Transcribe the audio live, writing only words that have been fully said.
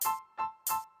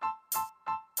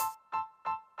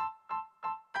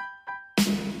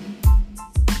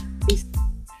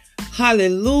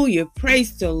Hallelujah.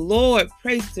 Praise the Lord.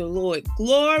 Praise the Lord.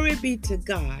 Glory be to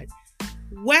God.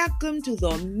 Welcome to the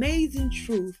Amazing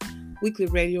Truth Weekly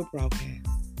Radio Broadcast.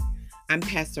 I'm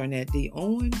Pastor Arnett D.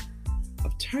 Owen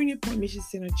of Turning Point Mission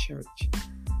Center Church.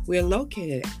 We're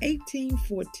located at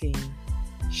 1814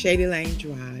 Shady Lane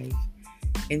Drive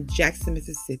in Jackson,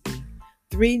 Mississippi,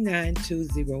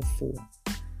 39204.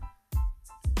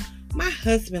 My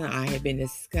husband and I have been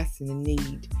discussing the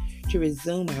need to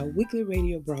resume our weekly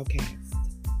radio broadcast.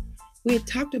 We had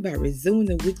talked about resuming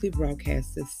the weekly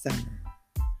broadcast this summer.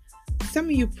 Some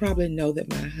of you probably know that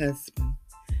my husband,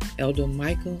 Elder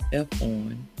Michael F.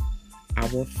 Owen,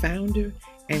 our founder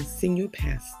and senior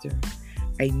pastor,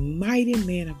 a mighty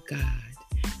man of God,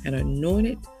 an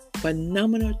anointed,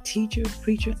 phenomenal teacher,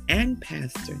 preacher, and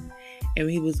pastor, and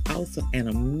he was also an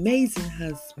amazing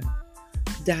husband,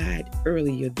 died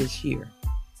earlier this year.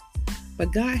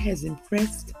 But God has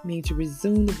impressed me to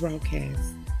resume the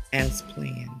broadcast as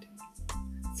planned.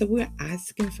 So we're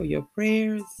asking for your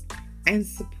prayers and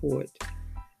support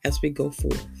as we go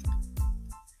forth.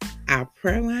 Our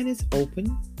prayer line is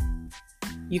open.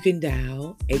 You can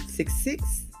dial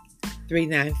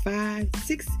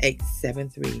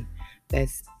 866-395-6873.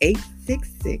 That's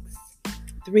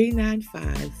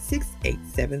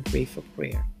 866-395-6873 for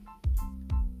prayer.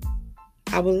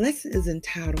 Our lesson is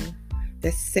entitled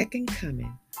The Second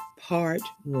Coming, Part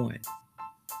 1.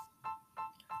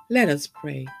 Let us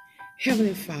pray.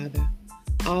 Heavenly Father,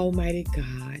 Almighty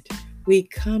God, we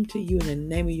come to you in the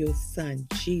name of your Son,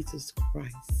 Jesus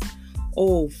Christ.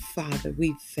 Oh, Father,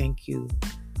 we thank you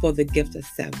for the gift of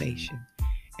salvation.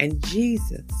 And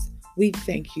Jesus, we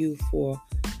thank you for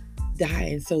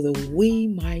dying so that we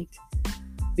might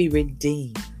be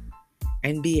redeemed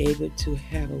and be able to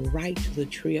have a right to the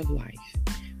tree of life.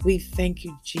 We thank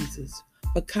you, Jesus,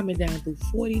 for coming down through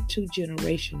 42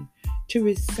 generations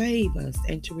to save us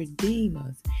and to redeem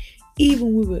us.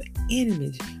 Even when we were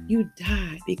enemies, you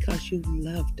died because you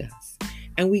loved us.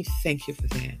 And we thank you for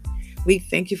that. We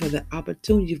thank you for the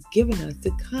opportunity you've given us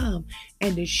to come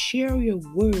and to share your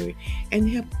word and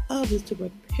help others to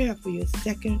prepare for your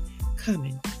second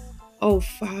coming. Oh,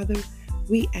 Father,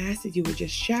 we ask that you would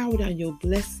just shower down your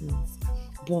blessings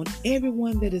upon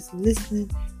everyone that is listening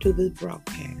to this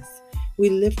broadcast. We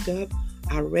lift up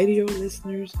our radio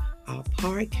listeners, our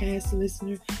podcast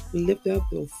listeners. We lift up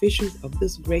the officials of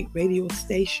this great radio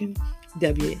station,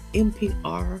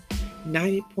 WMPR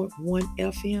 90.1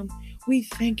 FM. We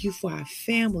thank you for our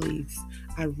families,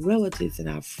 our relatives, and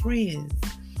our friends.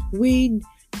 We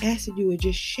ask that you would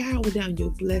just shower down your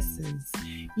blessings.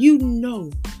 You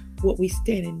know what we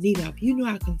stand in need of. You know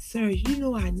our concerns. You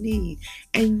know our needs.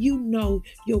 And you know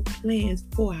your plans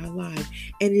for our life.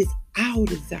 And it's our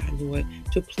desire, Lord,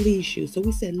 to please you. So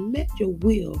we said, let your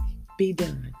will be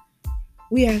done.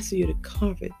 We ask you to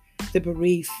comfort the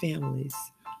bereaved families.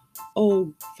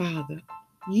 Oh, Father,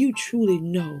 you truly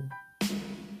know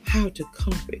how to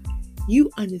comfort.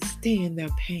 You understand their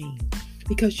pain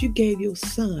because you gave your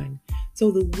Son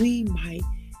so that we might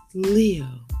live.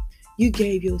 You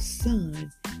gave your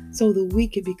Son so that we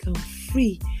could become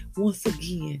free once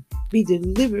again, be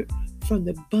delivered from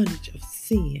the bondage of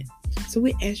sin. So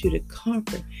we ask you to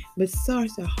comfort,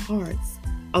 massage the hearts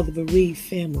of the bereaved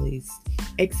families,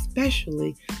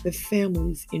 especially the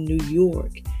families in New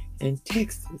York and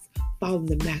Texas following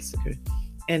the massacre,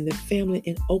 and the family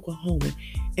in Oklahoma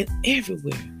and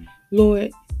everywhere.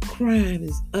 Lord, crime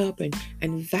is up and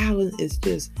violence is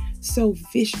just so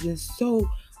vicious and so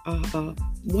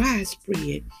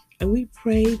widespread. And we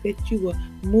pray that you will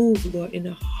move, Lord, in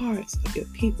the hearts of your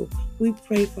people. We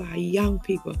pray for our young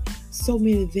people. So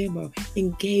many of them are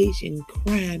engaged in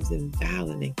crimes and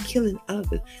violence and killing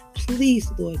others.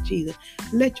 Please, Lord Jesus,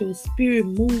 let your spirit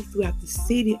move throughout the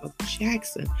city of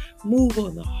Jackson. Move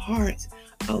on the hearts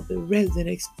of the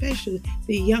residents, especially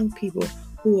the young people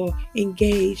who are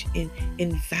engaged in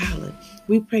violence.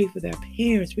 We pray for their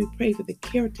parents. We pray for the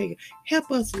caretaker.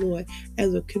 Help us, Lord,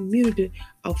 as a community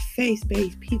of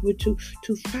faith-based people to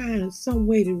find some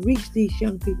way to reach these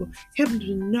young people. Help them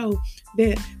to know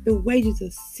that the wages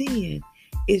of sin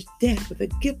is death, but the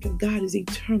gift of God is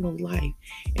eternal life.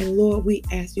 And Lord, we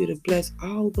ask you to bless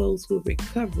all those who are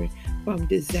recovering from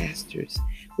disasters.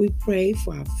 We pray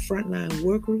for our frontline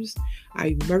workers, our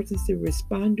emergency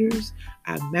responders,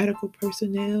 our medical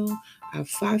personnel, our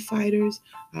firefighters,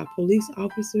 our police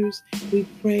officers. We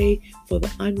pray for the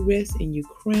unrest in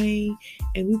Ukraine,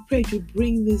 and we pray to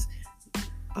bring this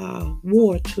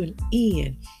war to an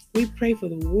end. We pray for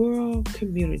the world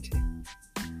community.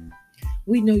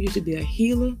 We know you to be a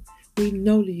healer. We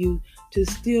know you to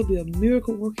still be a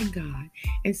miracle working God.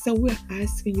 And so we're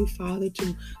asking you, Father,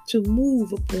 to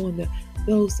move upon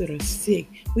those that are sick.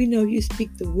 We know you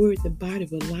speak the word, the body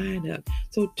will line up.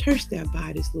 So touch their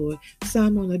bodies, Lord.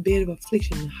 Some on a bed of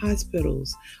affliction in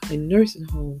hospitals, in nursing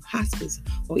homes, hospice,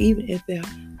 or even at their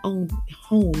own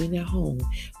home, in their home.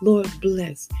 Lord,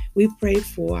 bless. We pray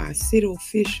for our city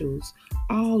officials,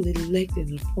 all elected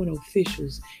and appointed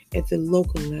officials at the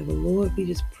local level. Lord, we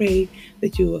just pray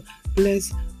that you will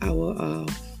bless our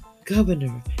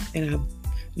governor and our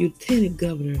lieutenant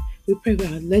governor. We pray for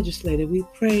our legislator. We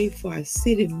pray for our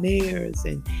city mayors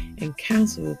and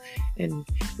council. And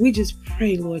we just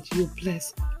pray, Lord, you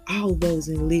bless all those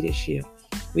in leadership.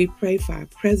 We pray for our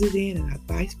president and our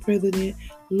vice president.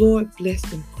 Lord, bless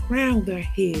them. Crown their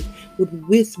heads with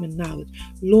wisdom and knowledge.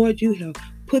 Lord, you have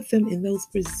put them in those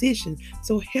positions.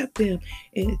 So help them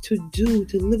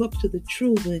to live up to the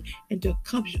truth and to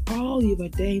accomplish all you've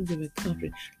ordained them to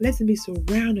accomplish. Let them be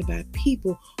surrounded by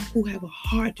people who have a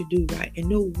heart to do right and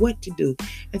know what to do.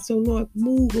 And so, Lord,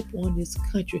 move upon this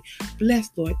country. Bless,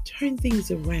 Lord. Turn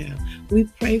things around. We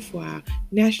pray for our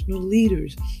national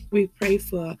leaders. We pray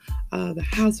for the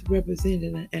House of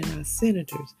Representatives and our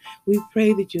senators. We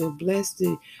pray that you'll bless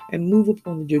and move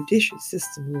upon the judicial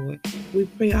system, Lord. We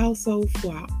pray also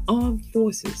for our armed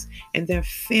forces and their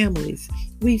families.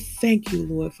 We thank you,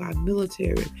 Lord, for our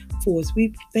military force.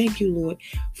 We thank you, Lord,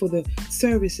 for the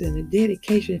service and the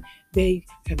dedication they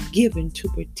have given to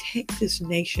protect this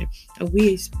nation. And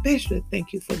we especially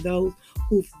thank you for those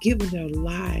who've given their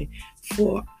life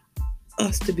for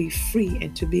us to be free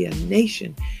and to be a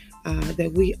nation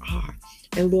that we are.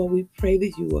 And Lord, we pray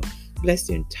that you will bless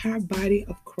the entire body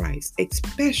of Christ,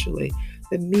 especially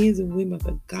the men and women of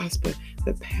the gospel,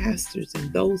 the pastors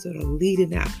and those that are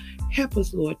leading out. Help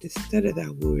us, Lord, to study thy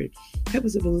word. Help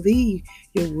us to believe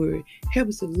your word. Help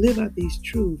us to live out these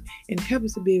truths, and help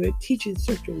us to be able to teach in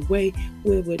such a way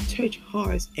where it will touch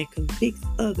hearts and convict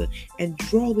others and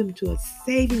draw them to a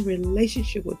saving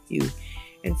relationship with you.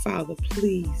 And Father,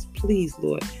 please, please,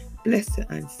 Lord, bless the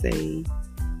unsaved.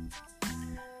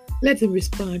 Let them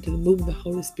respond to the move of the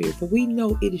Holy Spirit, for we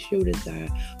know it is your desire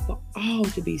for all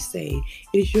to be saved.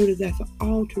 It is your desire for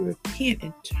all to repent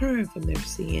and turn from their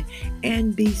sin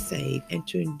and be saved and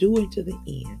to endure to the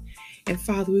end. And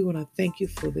Father, we want to thank you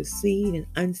for the seen and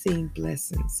unseen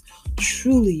blessings.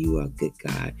 Truly, you are a good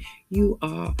God. You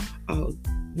are a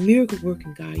miracle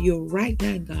working God. You're right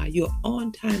now, God. You're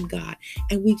on time, God.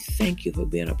 And we thank you for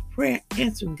being a prayer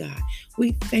answering God.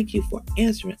 We thank you for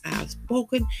answering our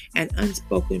spoken and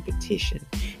unspoken petition.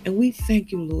 And we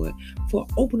thank you, Lord, for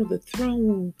opening up the throne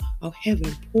room of heaven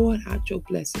and pouring out your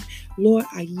blessing. Lord,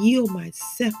 I yield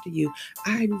myself to you.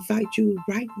 I invite you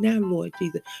right now, Lord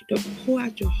Jesus, to pour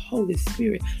out your Holy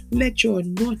Spirit. Let your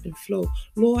anointing flow.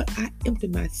 Lord, I empty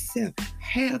myself.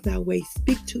 Have thy way.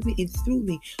 Speak to me and through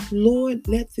me. Lord,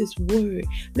 let this word,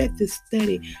 let this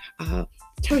study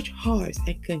touch hearts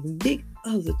and convict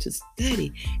others to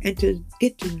study and to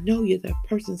get to know you, the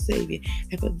personal Savior.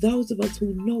 And for those of us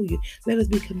who know you, let us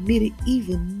be committed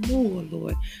even more,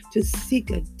 Lord, to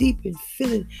seek a deep and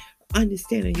filling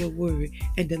understanding your word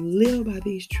and to live by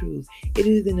these truths. It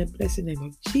is in the blessed name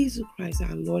of Jesus Christ,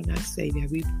 our Lord and our Savior,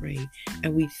 we pray,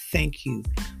 and we thank you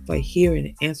for hearing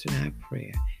and answering our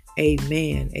prayer.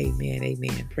 Amen, amen,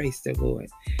 amen. Praise the Lord.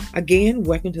 Again,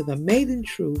 welcome to the Amazing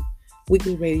Truth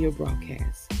Weekly Radio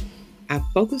broadcast. Our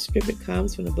focus scripture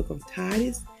comes from the book of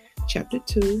Titus, chapter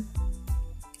 2,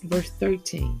 verse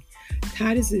 13.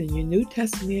 Titus is in your New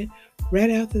Testament, right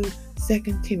after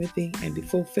 2 Timothy and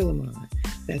before Philemon.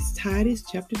 That's Titus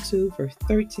chapter 2, verse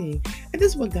 13. And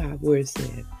this is what God's word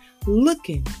says.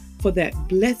 Looking for that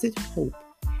blessed hope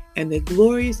and the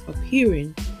glorious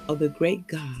appearing of the great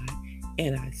God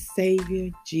and our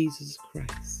Savior, Jesus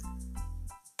Christ.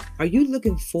 Are you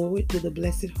looking forward to the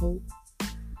blessed hope?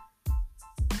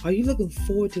 Are you looking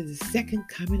forward to the second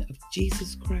coming of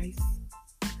Jesus Christ?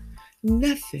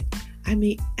 Nothing,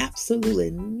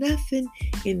 absolutely nothing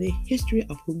in the history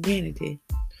of humanity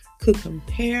could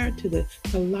compare to the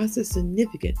colossal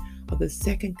significance of the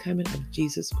second coming of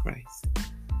Jesus Christ.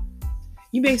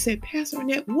 You may say, Pastor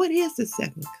Arnett, what is the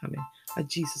second coming of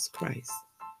Jesus Christ?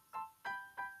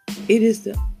 It is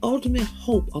the ultimate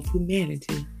hope of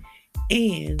humanity,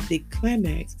 and the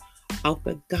climax of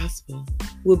the gospel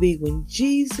will be when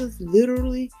Jesus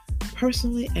literally,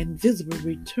 personally, and visibly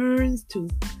returns to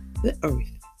the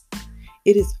earth.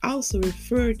 It is also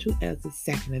referred to as the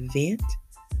second event,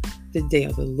 the day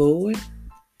of the Lord,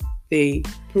 the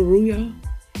Parousia,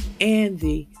 and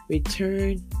the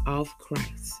return of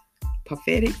Christ.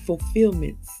 Prophetic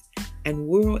fulfillments and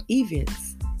world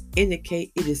events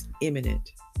indicate it is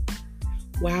imminent.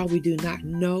 While we do not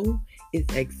know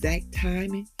its exact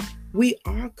timing, we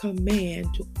are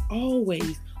commanded to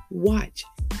always watch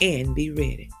and be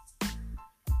ready.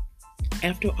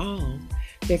 After all,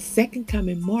 that second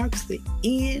coming marks the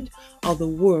end of the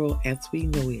world as we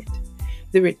know it.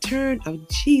 The return of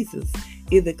Jesus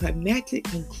is the climactic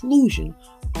conclusion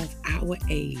of our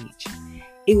age.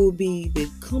 It will be the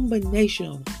combination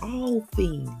of all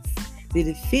things, the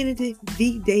definitive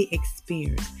V-Day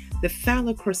experience, the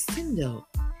final crescendo.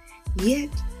 Yet,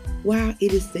 while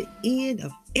it is the end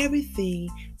of everything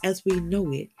as we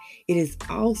know it, it is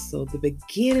also the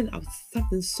beginning of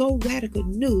something so radical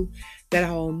new that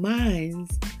our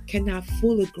minds cannot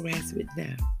fully grasp it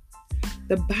now.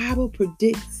 The Bible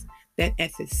predicts that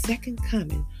at the second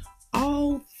coming,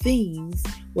 all things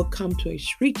will come to a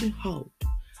screeching halt,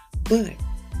 but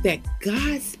that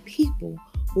God's people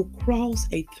will cross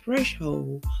a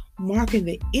threshold marking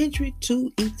the entry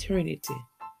to eternity.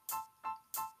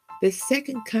 The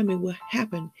second coming will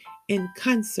happen in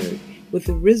concert with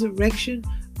the resurrection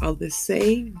of the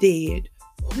saved dead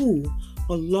who,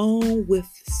 along with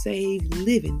saved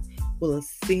living, will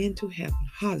ascend to heaven.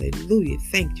 Hallelujah.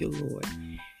 Thank you, Lord.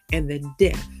 And the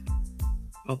death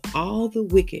of all the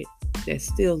wicked that's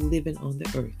still living on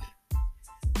the earth.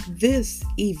 This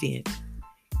event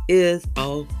is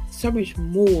so much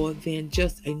more than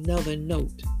just another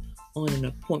note on an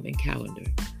appointment calendar.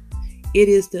 It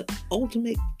is the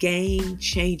ultimate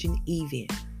game-changing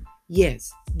event.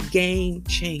 Yes,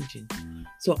 game-changing.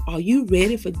 So are you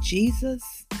ready for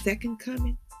Jesus' second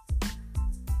coming?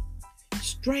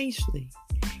 Strangely,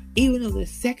 even though the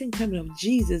second coming of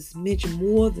Jesus mentioned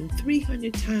more than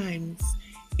 300 times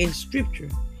in Scripture,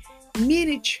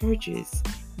 many churches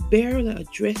barely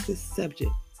address this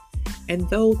subject, and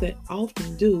those that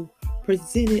often do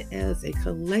present it as a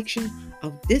collection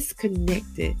of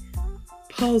disconnected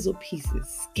puzzle pieces,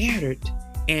 scattered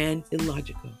and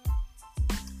illogical.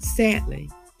 Sadly,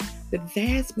 the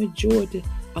vast majority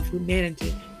of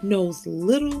humanity knows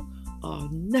little or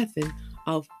nothing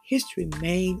of history's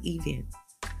main event.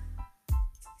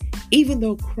 Even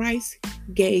though Christ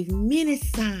gave many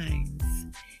signs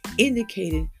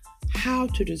indicating how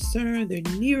to discern the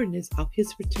nearness of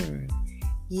his return,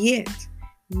 yet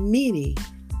many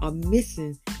are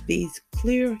missing these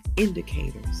clear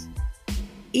indicators.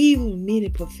 Even many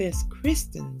professed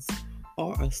Christians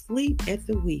are asleep at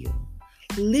the wheel,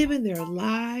 living their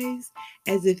lives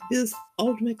as if this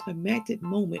ultimate climactic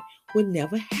moment would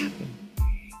never happen.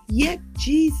 Yet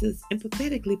Jesus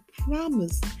empathetically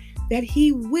promised that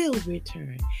he will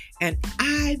return. And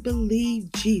I believe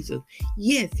Jesus.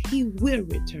 Yes, he will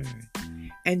return.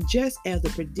 And just as the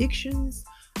predictions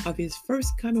of his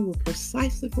first coming were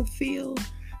precisely fulfilled,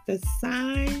 the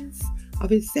signs of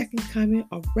his second coming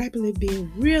are rapidly being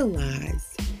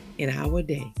realized in our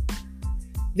day.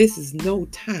 This is no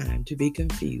time to be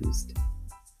confused.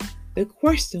 The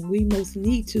question we most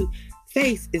need to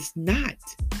face is not,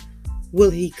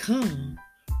 will he come?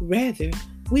 Rather,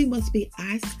 we must be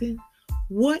asking,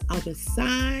 what are the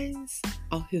signs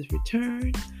of his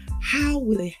return? How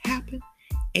will it happen?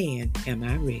 And am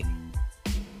I ready?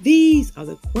 These are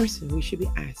the questions we should be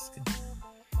asking.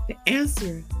 The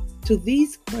answer to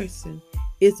these questions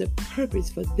is the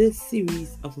purpose for this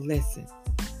series of lessons.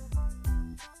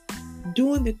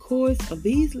 During the course of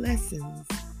these lessons,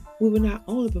 we will not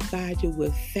only provide you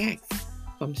with facts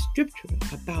from Scripture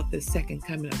about the second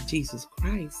coming of Jesus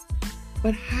Christ,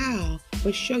 but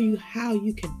show you how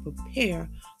you can prepare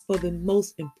for the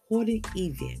most important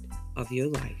event of your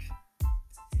life.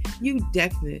 You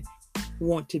definitely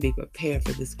want to be prepared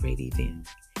for this great event.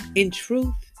 In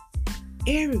truth,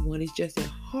 everyone is just a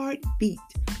heartbeat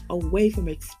away from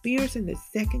experiencing the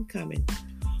second coming.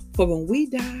 For when we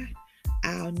die,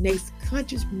 our next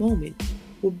conscious moment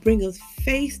will bring us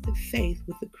face to face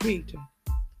with the Creator,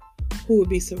 who will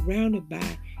be surrounded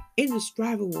by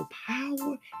indescribable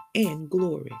power and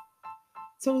glory.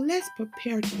 So let's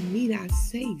prepare to meet our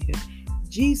Savior,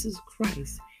 Jesus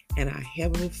Christ, and our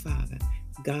Heavenly Father,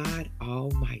 God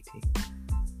Almighty.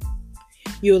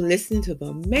 You're listening to the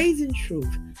Amazing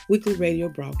Truth weekly radio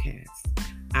broadcast.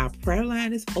 Our prayer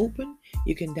line is open.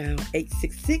 You can dial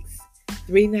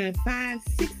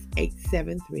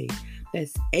 866-395-6873.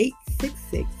 That's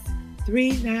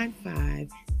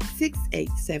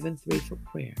 866-395-6873 for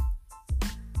prayer.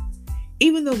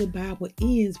 Even though the Bible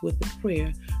ends with the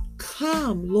prayer,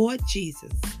 "Come, Lord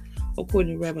Jesus,"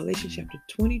 according to Revelation chapter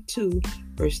 22,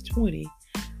 verse 20,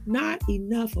 not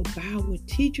enough of Bible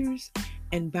teachers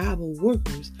and Bible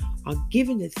workers are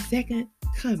giving the second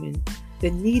coming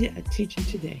the needed attention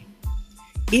today.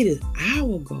 It is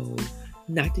our goal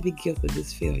not to be guilty of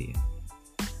this failure.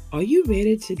 Are you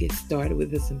ready to get started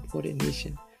with this important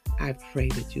mission? I pray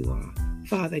that you are.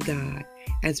 Father God,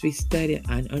 as we study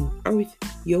and unearth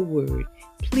your word,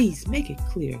 please make it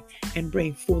clear and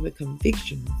bring forth the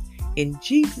convictions. In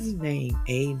Jesus' name,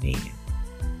 amen.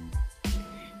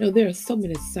 Now, there are so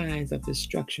many signs of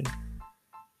destruction.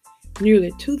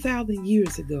 Nearly 2,000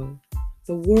 years ago,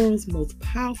 the world's most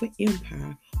powerful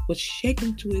empire was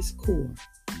shaken to its core.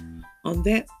 On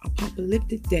that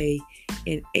apocalyptic day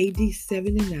in AD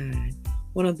 79,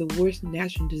 one of the worst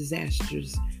natural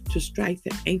disasters to strike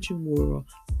the ancient world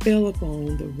fell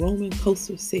upon the Roman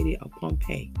coastal city of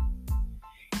Pompeii.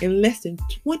 In less than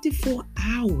 24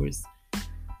 hours,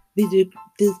 the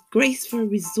disgraceful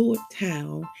resort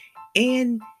town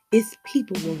and its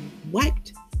people were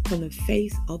wiped from the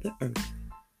face of the earth.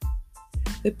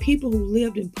 The people who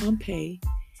lived in Pompeii,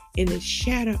 in the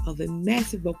shadow of a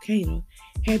massive volcano,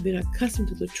 had been accustomed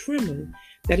to the tremor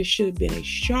that it should have been a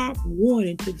sharp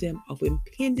warning to them of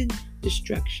impending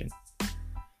destruction.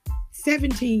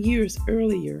 17 years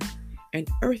earlier, an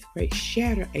earthquake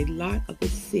shattered a lot of the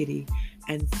city,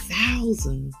 and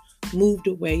thousands moved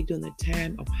away during the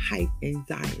time of height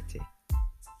anxiety.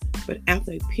 But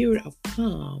after a period of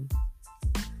calm,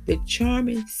 the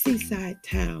charming seaside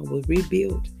town was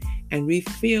rebuilt and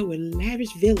refilled with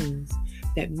lavish villas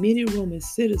that many Roman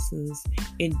citizens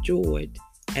enjoyed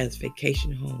as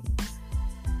vacation homes.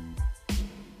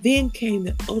 Then came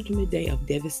the ultimate day of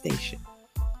devastation.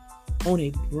 On a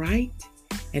bright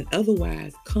and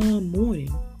otherwise calm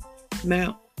morning,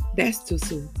 Mount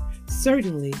Vesuvius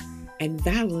suddenly and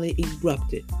violently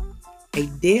erupted. A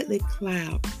deadly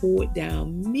cloud poured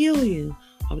down millions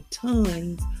of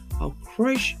tons of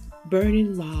crushed,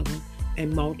 burning lava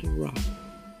and molten rock.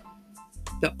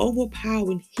 The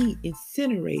overpowering heat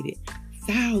incinerated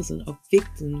thousands of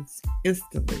victims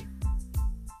instantly.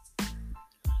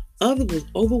 Others were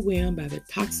overwhelmed by the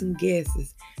toxic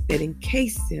gases that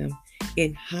encased them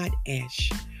in hot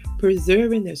ash,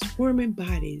 preserving their squirming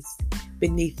bodies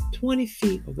beneath 20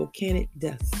 feet of volcanic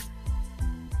dust.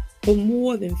 For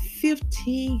more than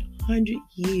 1,500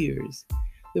 years,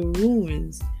 the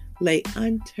ruins lay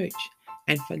untouched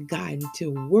and forgotten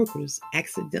till workers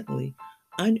accidentally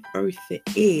unearthed the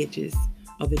edges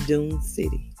of the doomed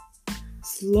city.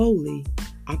 Slowly,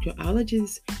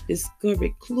 archaeologists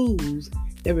discovered clues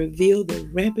that revealed the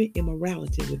rampant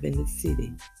immorality within the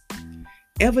city.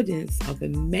 Evidence of the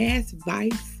mass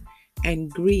vice and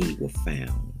greed were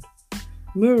found.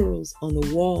 Murals on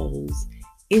the walls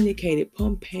indicated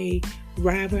Pompeii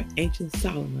rivaled ancient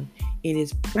Solomon in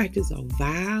his practice of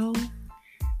vile,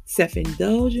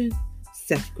 self-indulgence,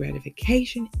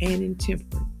 self-gratification, and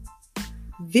intemperance.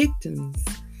 Victims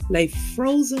lay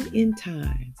frozen in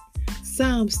time,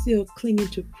 some still clinging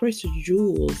to precious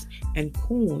jewels and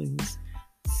coins,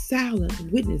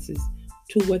 silent witnesses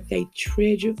to what they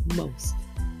treasured most.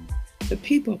 The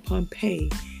people of Pompeii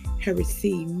had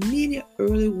received many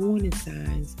early warning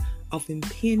signs of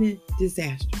impending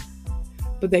disaster,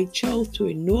 but they chose to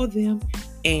ignore them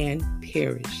and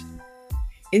perished.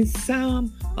 In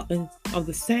some of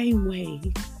the same way,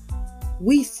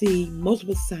 we see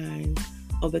multiple signs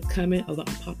of the coming of the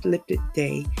apocalyptic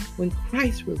day when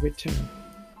Christ will return.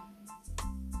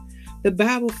 The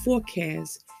Bible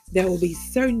forecasts there will be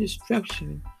certain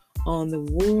destruction on the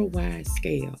worldwide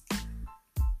scale.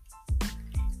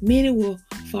 Many will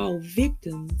fall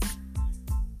victims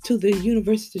to the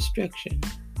universal destruction,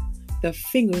 the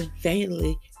finger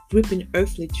vainly gripping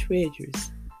earthly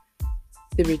treasures.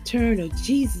 The return of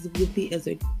Jesus will be as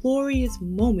a glorious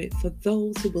moment for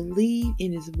those who believe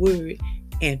in his word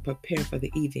and prepare for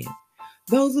the event.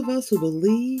 Those of us who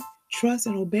believe, trust,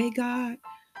 and obey God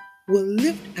will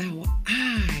lift our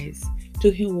eyes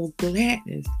to him with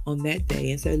gladness on that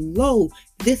day and say, "Lo,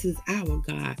 this is our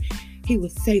God." He will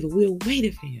say that we're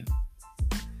waiting for him.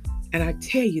 And I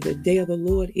tell you, the day of the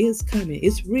Lord is coming.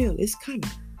 It's real. It's coming.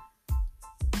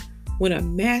 When a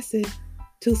massive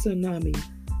tsunami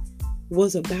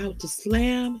was about to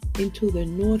slam into the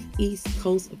northeast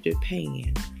coast of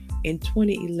Japan in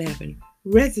 2011,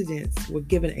 residents were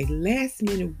given a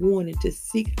last-minute warning to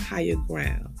seek higher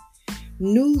ground.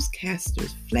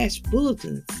 Newscasters flashed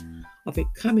bulletins of a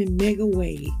coming mega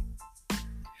wave.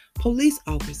 Police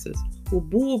officers with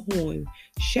bullhorns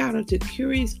shouted to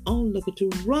curious onlookers to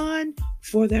run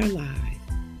for their lives.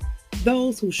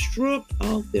 Those who shrugged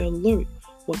off their alert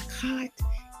were caught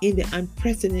in the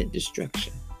unprecedented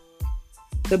destruction.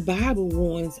 The Bible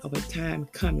warns of a time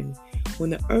coming when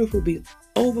the earth will be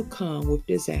overcome with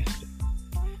disaster.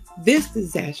 This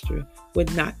disaster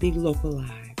would not be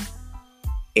localized.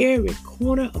 Every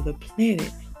corner of the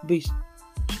planet will be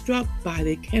struck by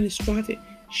the catastrophic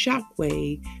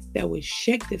shockwave that will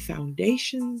shake the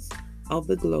foundations of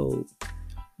the globe.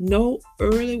 No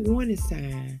early warning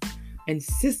sign and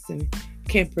system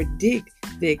can predict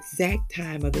the exact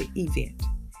time of the event.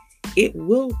 It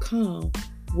will come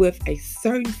with a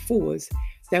certain force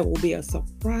that will be a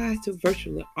surprise to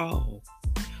virtually all.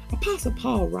 Apostle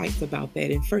Paul writes about that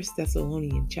in 1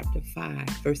 Thessalonians chapter 5,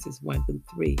 verses 1 through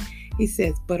 3. He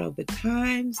says, "But of the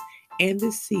times and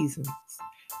the seasons,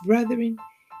 brethren,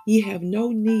 ye have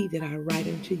no need that I write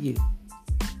unto you.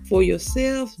 For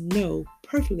yourselves know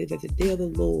perfectly that the day of the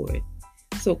Lord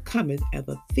so cometh as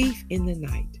a thief in the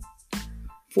night.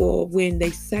 For when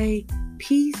they say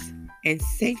peace and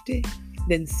safety,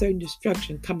 then certain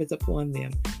destruction cometh upon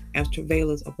them, as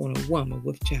travailers upon a woman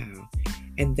with child,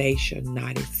 and they shall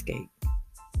not escape."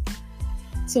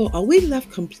 So are we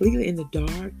left completely in the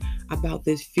dark about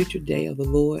this future day of the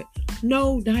Lord?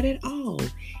 No, not at all.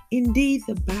 Indeed,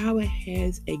 the Bible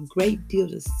has a great deal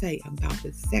to say about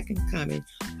the second coming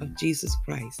of Jesus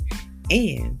Christ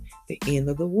and the end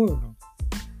of the world.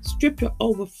 Scripture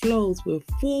overflows with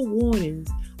forewarnings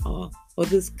of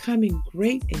this coming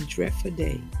great and dreadful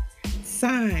day.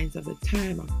 Signs of the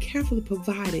time are carefully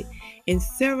provided in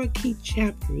several key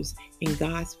chapters in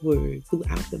God's Word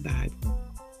throughout the Bible.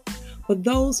 For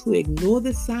those who ignore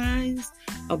the signs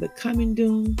of the coming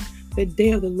doom, the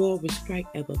day of the Lord will strike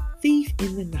as a thief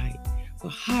in the night. But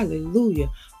hallelujah.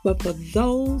 But for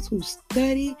those who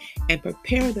study and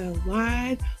prepare their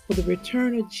lives for the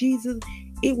return of Jesus,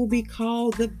 it will be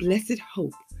called the blessed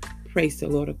hope. Praise the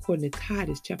Lord, according to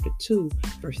Titus chapter 2,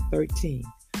 verse 13.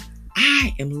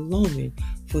 I am longing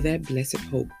for that blessed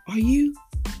hope. Are you?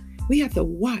 We have to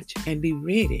watch and be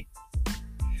ready.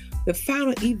 The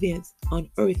final events on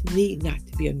earth need not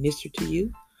to be a mystery to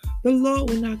you. The Lord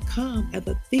will not come as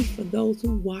a thief for those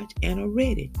who watch and are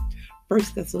ready.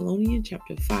 1 Thessalonians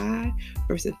chapter 5,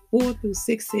 verses 4 through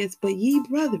 6 says, "But ye,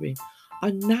 brethren,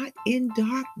 are not in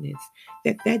darkness,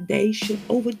 that day should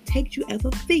overtake you as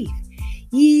a thief.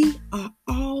 Ye are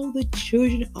all the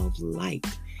children of light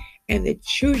and the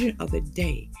children of the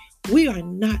day. We are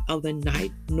not of the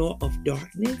night nor of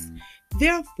darkness.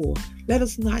 Therefore, let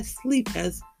us not sleep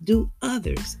as do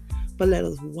others, but let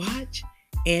us watch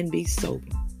and be sober."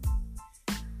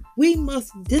 We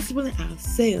must discipline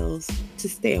ourselves to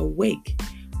stay awake.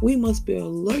 We must be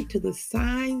alert to the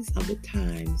signs of the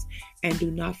times and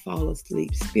do not fall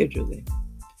asleep spiritually.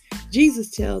 Jesus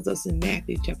tells us in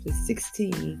Matthew chapter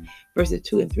 16, verses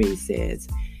 2 and 3, he says,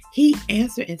 "He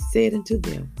answered and said unto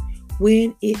them,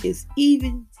 When it is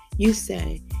even, you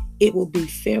say, it will be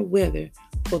fair weather,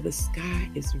 for the sky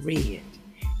is red.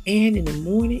 And in the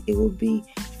morning it will be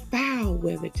foul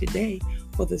weather today,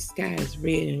 for the sky is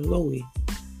red and lowly.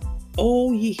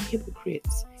 O ye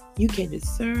hypocrites, you can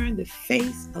discern the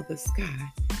face of the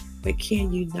sky, but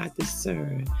can you not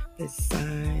discern the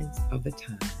signs of the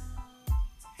time?"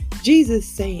 Jesus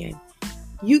saying,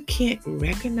 you can't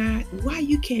recognize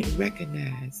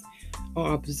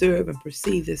or observe and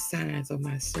perceive the signs of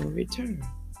my soon return.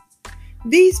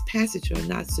 These passages are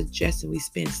not suggesting we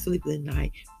spend sleepless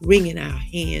night wringing our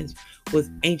hands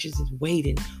with anxious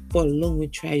waiting for a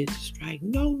looming tragedy to strike.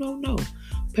 No.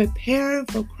 Preparing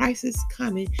for Christ's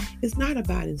coming is not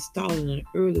about installing an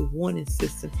early warning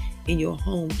system in your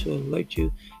home to alert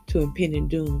you to impending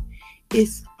doom.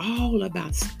 It's all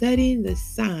about studying the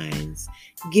signs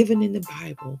given in the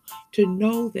Bible to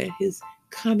know that his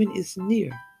coming is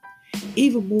near.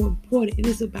 Even more important, it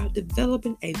is about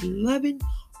developing a loving,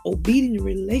 obedient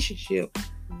relationship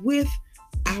with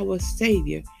our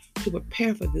Savior to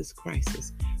prepare for this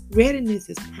crisis. Readiness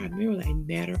is primarily a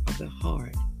matter of the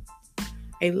heart.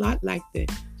 A lot like the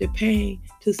Japan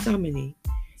tsunami,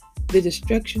 the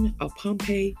destruction of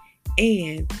Pompeii,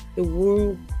 and the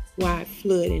worldwide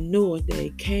flood in Noah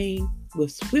Day came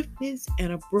with swiftness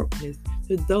and abruptness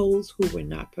to those who were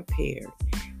not prepared.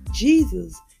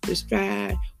 Jesus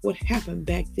described what happened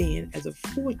back then as a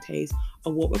foretaste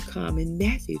of what would come in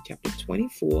Matthew chapter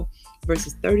 24,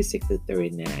 verses 36 to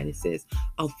 39. It says,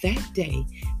 "Of that day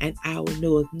and hour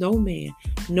knoweth no man,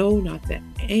 no, not the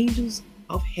angels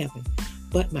of heaven,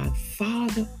 but my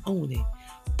Father only.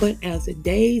 But as the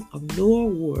days of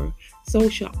Noah were, so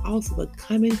shall also the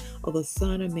coming of the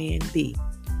Son of Man be.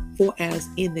 For as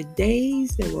in the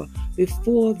days that were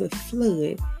before the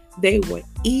flood, they were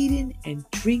eating and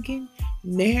drinking,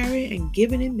 marrying and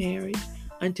giving in marriage,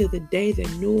 until the day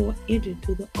that Noah entered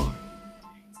into the ark,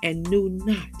 and knew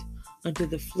not until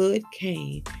the flood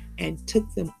came and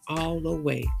took them all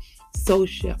away. So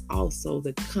shall also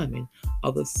the coming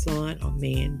of the Son of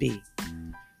Man be."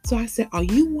 So I said, are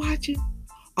you watching?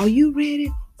 Are you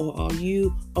ready? Or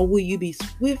will you be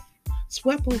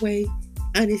swept away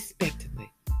unexpectedly?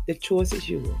 The choice is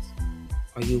yours.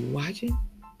 Are you watching?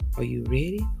 Are you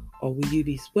ready? or will you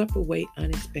be swept away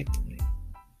unexpectedly?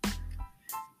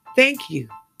 Thank you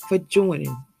for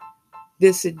joining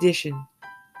this edition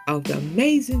of the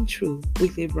Amazing Truth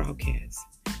Weekly Broadcast.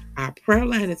 Our prayer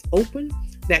line is open.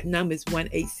 That number is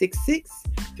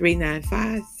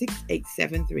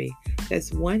 1-866-395-6873.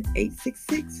 That's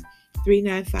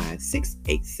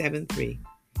 1-866-395-6873.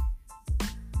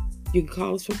 You can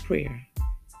call us for prayer.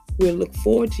 We'll look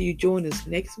forward to you joining us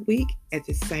next week at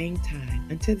the same time.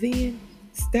 Until then,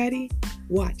 study,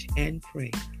 watch, and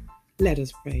pray. Let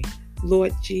us pray.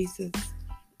 Lord Jesus,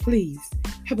 please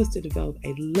help us to develop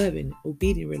a loving,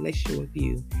 obedient relationship with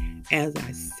you as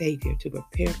our Savior to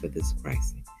prepare for this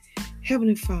crisis.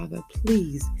 Heavenly Father,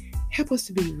 please help us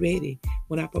to be ready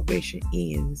when our probation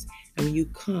ends and when you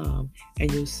come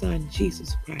and your Son,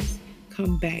 Jesus Christ,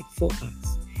 come back for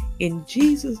us. In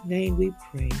Jesus' name we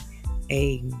pray.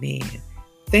 Amen.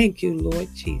 Thank you, Lord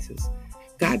Jesus.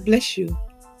 God bless you.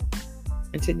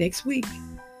 Until next week.